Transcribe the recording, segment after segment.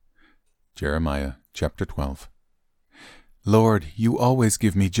Jeremiah chapter 12. Lord, you always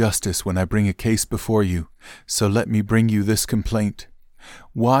give me justice when I bring a case before you, so let me bring you this complaint.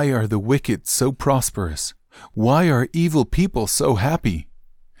 Why are the wicked so prosperous? Why are evil people so happy?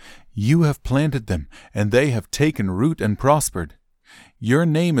 You have planted them, and they have taken root and prospered. Your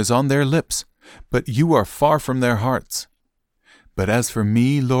name is on their lips, but you are far from their hearts. But as for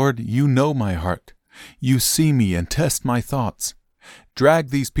me, Lord, you know my heart. You see me and test my thoughts. Drag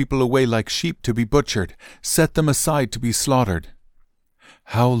these people away like sheep to be butchered. Set them aside to be slaughtered.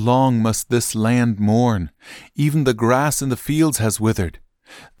 How long must this land mourn? Even the grass in the fields has withered.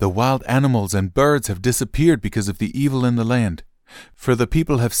 The wild animals and birds have disappeared because of the evil in the land. For the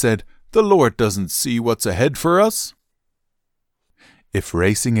people have said, "The Lord doesn't see what's ahead for us." If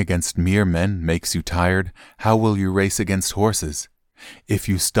racing against mere men makes you tired, how will you race against horses? If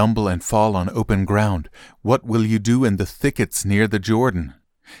you stumble and fall on open ground, what will you do in the thickets near the Jordan?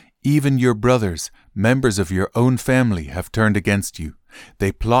 Even your brothers, members of your own family, have turned against you.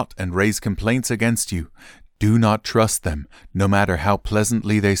 They plot and raise complaints against you. Do not trust them, no matter how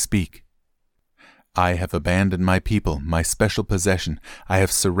pleasantly they speak. I have abandoned my people, my special possession. I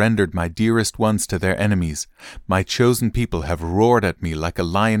have surrendered my dearest ones to their enemies. My chosen people have roared at me like a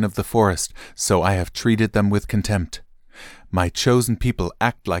lion of the forest, so I have treated them with contempt. My chosen people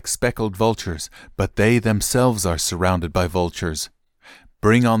act like speckled vultures, but they themselves are surrounded by vultures.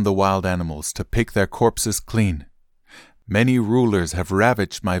 Bring on the wild animals to pick their corpses clean. Many rulers have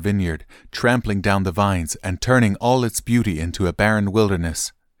ravaged my vineyard, trampling down the vines and turning all its beauty into a barren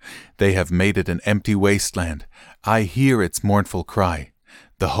wilderness. They have made it an empty wasteland. I hear its mournful cry.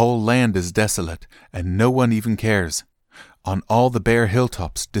 The whole land is desolate, and no one even cares. On all the bare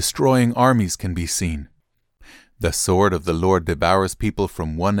hilltops, destroying armies can be seen. The sword of the Lord devours people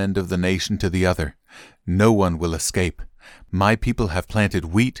from one end of the nation to the other. No one will escape. My people have planted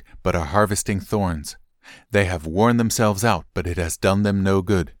wheat, but are harvesting thorns. They have worn themselves out, but it has done them no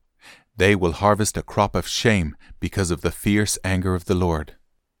good. They will harvest a crop of shame because of the fierce anger of the Lord.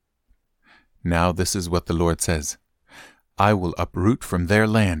 Now this is what the Lord says. I will uproot from their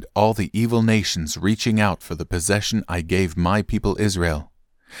land all the evil nations reaching out for the possession I gave my people Israel.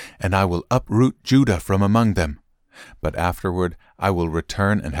 And I will uproot Judah from among them. But afterward I will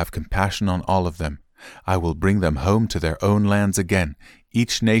return and have compassion on all of them. I will bring them home to their own lands again,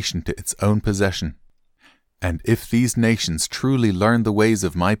 each nation to its own possession. And if these nations truly learn the ways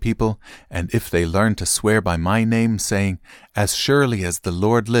of my people, and if they learn to swear by my name, saying, "As surely as the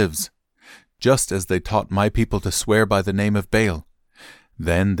Lord lives," just as they taught my people to swear by the name of Baal,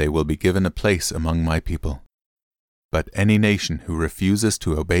 then they will be given a place among my people. But any nation who refuses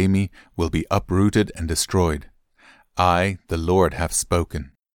to obey me will be uprooted and destroyed. I, the Lord, have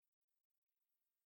spoken.